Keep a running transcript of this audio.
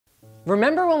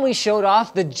Remember when we showed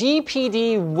off the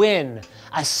GPD Win,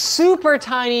 a super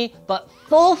tiny but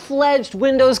full-fledged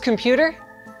Windows computer?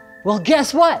 Well,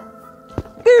 guess what?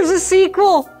 There's a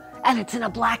sequel, and it's in a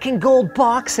black and gold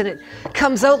box, and it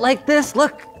comes out like this.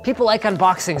 Look, people like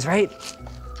unboxings, right?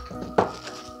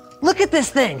 Look at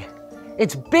this thing.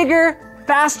 It's bigger,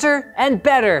 faster, and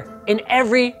better in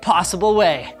every possible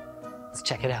way. Let's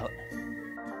check it out.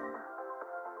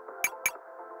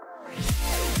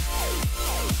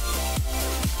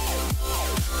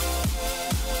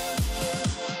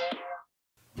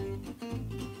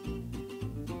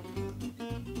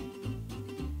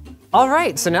 All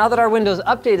right, so now that our Windows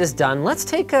update is done, let's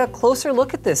take a closer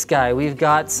look at this guy. We've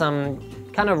got some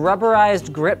kind of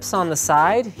rubberized grips on the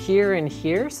side, here and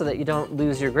here, so that you don't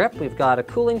lose your grip. We've got a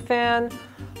cooling fan,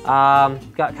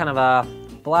 got kind of a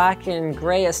black and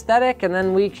gray aesthetic, and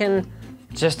then we can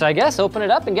just, I guess, open it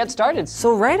up and get started.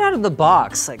 So right out of the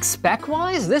box, like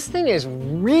spec-wise, this thing is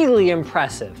really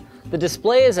impressive. The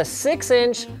display is a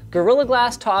 6-inch Gorilla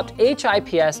Glass topped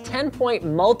HIPS 10-point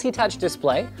multi-touch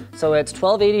display. So it's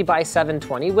 1280 by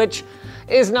 720, which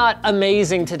is not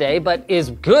amazing today, but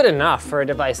is good enough for a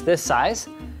device this size.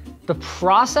 The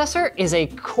processor is a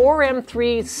Core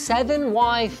M3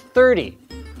 7Y30.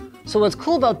 So what's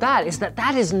cool about that is that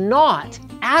that is not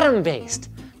Atom-based.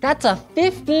 That's a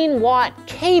 15-watt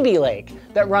Kaby Lake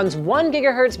that runs 1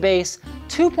 gigahertz base,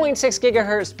 2.6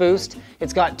 gigahertz boost.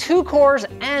 It's got 2 cores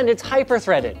and it's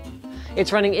hyper-threaded.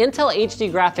 It's running Intel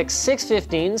HD Graphics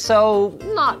 615, so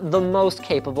not the most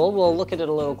capable. We'll look at it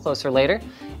a little closer later.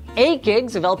 8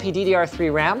 gigs of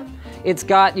LPDDR3 RAM. It's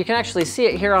got, you can actually see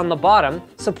it here on the bottom,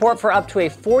 support for up to a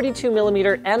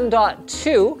 42mm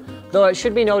M.2, though it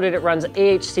should be noted it runs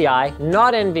AHCI,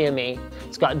 not NVMe.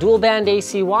 It's got dual band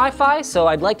AC Wi-Fi, so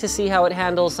I'd like to see how it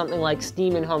handles something like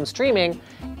Steam and home streaming.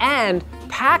 And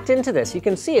packed into this, you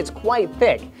can see it's quite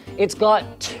thick. It's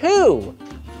got 2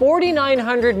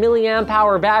 4,900 milliamp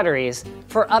hour batteries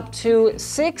for up to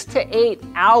 6 to 8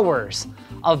 hours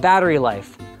of battery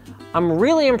life. I'm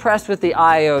really impressed with the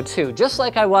I/O too, just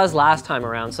like I was last time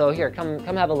around. So here, come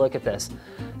have a look at this.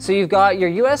 So you've got your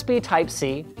USB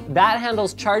Type-C, that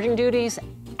handles charging duties,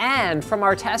 and from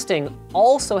our testing,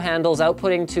 also handles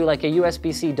outputting to like a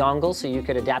USB-C dongle, so you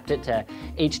could adapt it to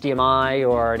HDMI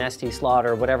or an SD slot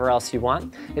or whatever else you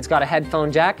want. It's got a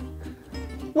headphone jack.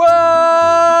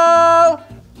 Whoa!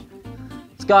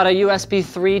 It's got a USB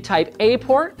 3 Type A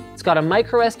port. It's got a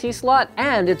micro SD slot,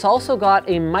 and it's also got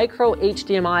a micro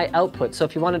HDMI output. So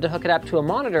if you wanted to hook it up to a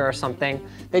monitor or something,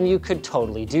 then you could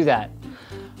totally do that.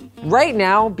 Right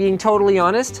now, being totally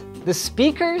honest, the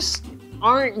speakers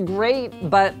aren't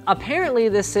great, but apparently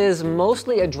this is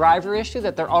mostly a driver issue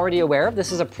that they're already aware of.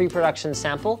 This is a pre-production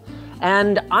sample,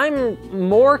 and I'm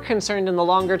more concerned in the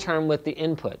longer term with the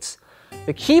inputs.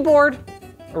 The keyboard,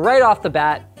 right off the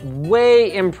bat,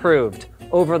 way improved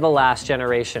over the last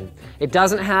generation. It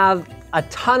doesn't have a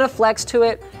ton of flex to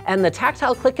it, and the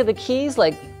tactile click of the keys,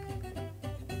 like,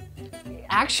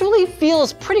 actually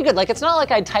feels pretty good. Like, it's not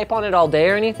like I'd type on it all day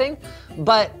or anything,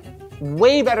 but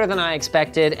way better than I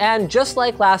expected. And just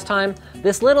like last time,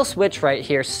 this little switch right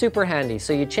here, super handy.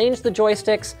 So you change the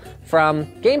joysticks from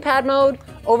gamepad mode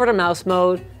over to mouse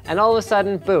mode, and all of a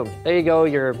sudden, boom, there you go,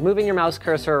 you're moving your mouse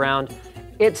cursor around.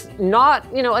 It's not,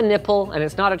 you know, a nipple, and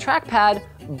it's not a trackpad,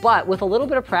 but with a little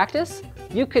bit of practice,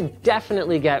 you could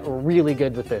definitely get really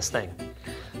good with this thing.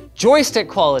 Joystick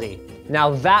quality. Now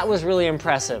that was really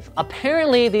impressive.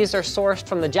 Apparently these are sourced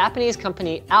from the Japanese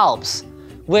company Alps,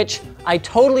 which I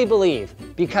totally believe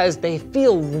because they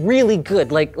feel really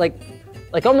good, like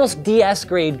almost DS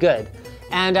grade good.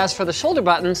 And as for the shoulder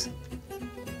buttons,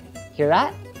 hear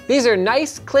that? These are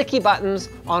nice clicky buttons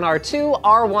on R2,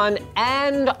 R1,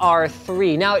 and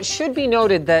R3. Now it should be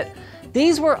noted that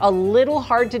these were a little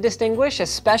hard to distinguish,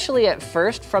 especially at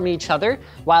first from each other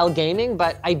while gaming,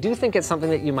 but I do think it's something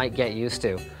that you might get used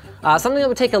to. Something that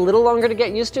would take a little longer to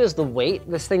get used to is the weight.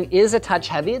 This thing is a touch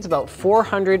heavy. It's about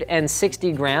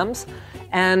 460 grams.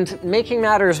 And making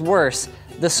matters worse,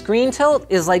 the screen tilt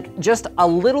is like just a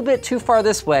little bit too far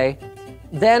this way,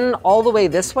 then all the way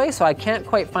this way, so I can't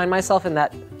quite find myself in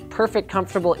that perfect,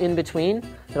 comfortable in-between.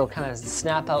 It'll kind of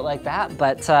snap out like that,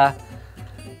 but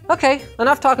okay,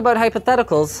 enough talk about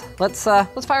hypotheticals. Let's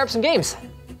fire up some games.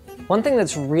 One thing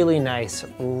that's really nice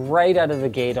right out of the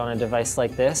gate on a device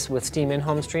like this with Steam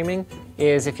in-home streaming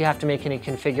is if you have to make any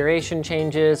configuration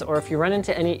changes or if you run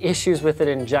into any issues with it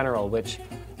in general, which,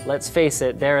 let's face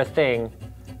it, they're a thing,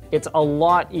 it's a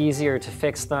lot easier to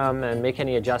fix them and make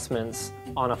any adjustments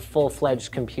on a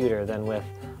full-fledged computer than with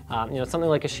something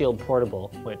like a Shield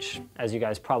Portable, which, as you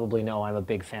guys probably know, I'm a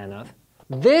big fan of.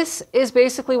 This is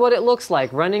basically what it looks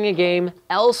like running a game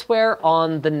elsewhere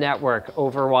on the network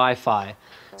over Wi-Fi.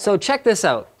 So check this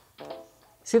out.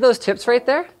 See those tips right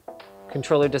there?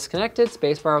 Controller disconnected,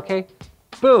 spacebar okay.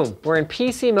 Boom, we're in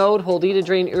PC mode, hold E to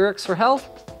drain Urix for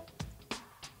health.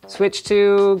 Switch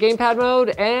to gamepad mode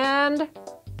and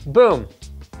boom.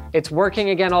 It's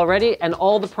working again already, and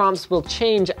all the prompts will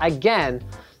change again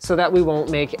so that we won't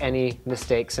make any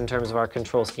mistakes in terms of our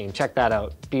control scheme. Check that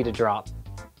out, B to drop.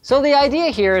 So the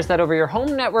idea here is that over your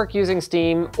home network using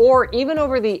Steam, or even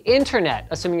over the internet,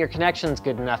 assuming your connection's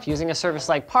good enough, using a service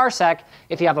like Parsec,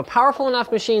 if you have a powerful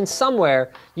enough machine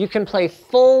somewhere, you can play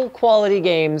full quality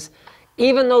games,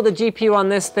 even though the GPU on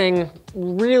this thing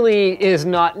really is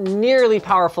not nearly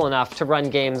powerful enough to run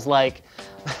games like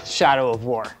Shadow of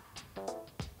War.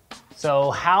 So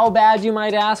how bad, you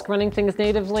might ask, running things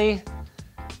natively?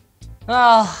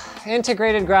 Well,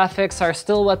 integrated graphics are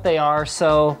still what they are,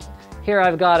 so here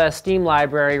I've got a Steam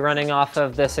library running off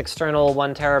of this external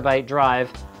 1 terabyte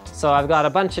drive. So I've got a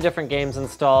bunch of different games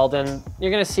installed, and you're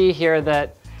gonna see here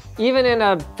that even in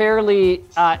a fairly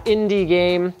indie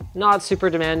game, not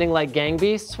super demanding like Gang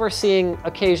Beasts, we're seeing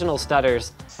occasional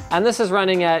stutters. And this is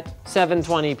running at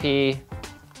 720p.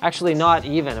 Actually, not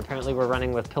even. Apparently we're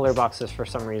running with pillar boxes for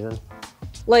some reason.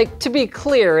 Like, to be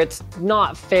clear, it's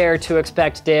not fair to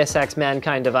expect Deus Ex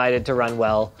Mankind Divided to run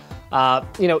well.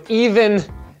 You know, even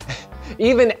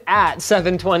at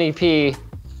 720p,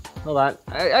 hold on,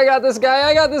 I got this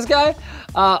guy,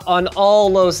 on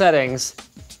all low settings.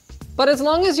 But as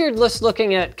long as you're just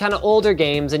looking at kind of older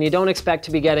games and you don't expect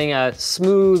to be getting a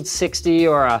smooth 60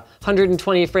 or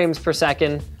 120 frames per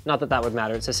second, not that that would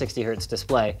matter, it's a 60 hertz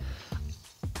display,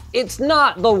 it's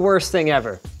not the worst thing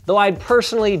ever. Though I'd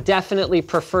personally definitely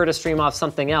prefer to stream off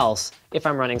something else if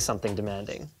I'm running something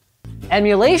demanding.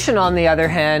 Emulation, on the other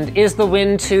hand, is the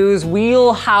Win 2's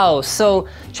wheelhouse. So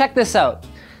check this out.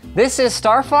 This is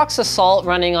Star Fox Assault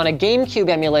running on a GameCube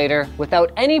emulator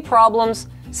without any problems,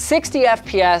 60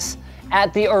 FPS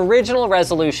at the original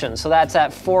resolution, so that's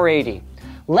at 480.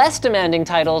 Less demanding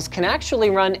titles can actually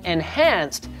run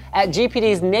enhanced at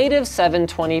GPD's native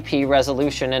 720p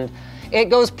resolution, and it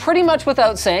goes pretty much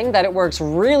without saying that it works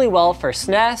really well for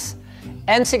SNES,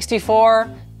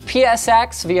 N64,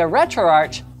 PSX via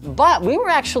RetroArch, but we were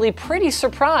actually pretty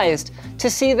surprised to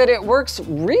see that it works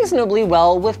reasonably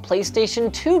well with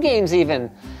PlayStation 2 games even,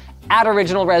 at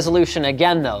original resolution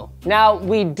again though. Now,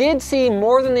 we did see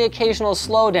more than the occasional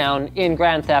slowdown in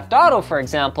Grand Theft Auto, for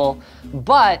example,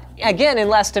 but again, in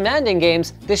less demanding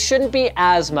games, this shouldn't be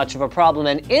as much of a problem,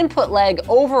 and input lag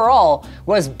overall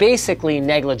was basically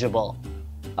negligible.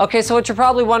 Okay, so what you're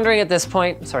probably wondering at this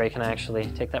point, sorry, can I actually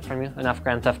take that from you? Enough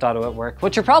Grand Theft Auto at work.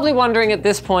 What you're probably wondering at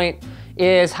this point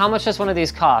is how much does one of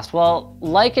these cost? Well,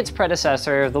 like its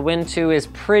predecessor, the Win 2 is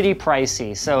pretty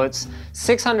pricey. So it's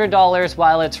 $600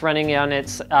 while it's running on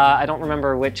its, I don't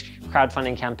remember which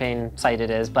crowdfunding campaign site it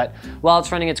is, but while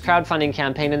it's running its crowdfunding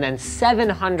campaign, and then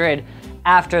 $700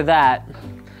 after that.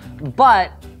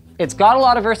 But it's got a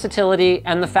lot of versatility,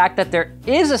 and the fact that there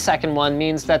is a second one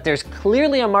means that there's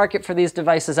clearly a market for these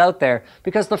devices out there,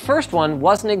 because the first one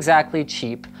wasn't exactly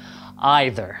cheap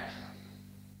either.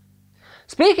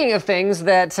 Speaking of things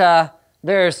that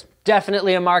there's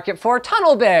definitely a market for,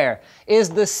 TunnelBear is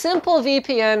the simple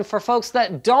VPN for folks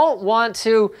that don't want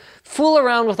to fool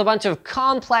around with a bunch of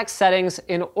complex settings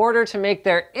in order to make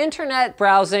their internet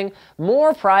browsing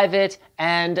more private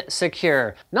and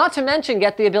secure. Not to mention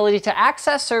get the ability to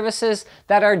access services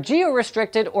that are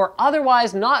geo-restricted or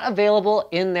otherwise not available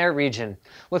in their region.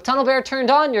 With TunnelBear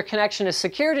turned on, your connection is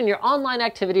secured and your online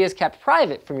activity is kept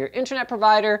private from your internet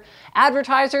provider,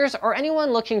 advertisers, or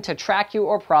anyone looking to track you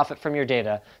or profit from your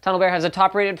data. TunnelBear has a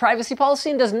top-rated privacy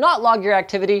policy and does not log your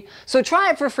activity, so try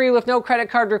it for free with no credit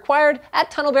card required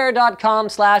at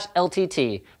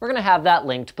tunnelbear.com/LTT. We're gonna have that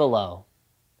linked below.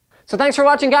 So thanks for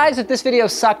watching, guys. If this video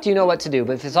sucked, you know what to do,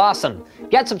 but if it's awesome,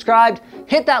 get subscribed,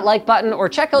 hit that like button, or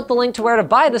check out the link to where to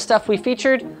buy the stuff we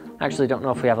featured. I actually don't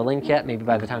know if we have a link yet. Maybe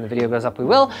by the time the video goes up we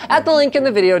will, at the link in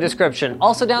the video description.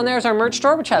 Also down there is our merch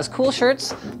store, which has cool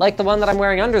shirts, like the one that I'm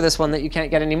wearing under this one that you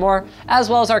can't get anymore, as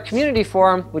well as our community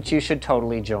forum, which you should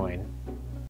totally join.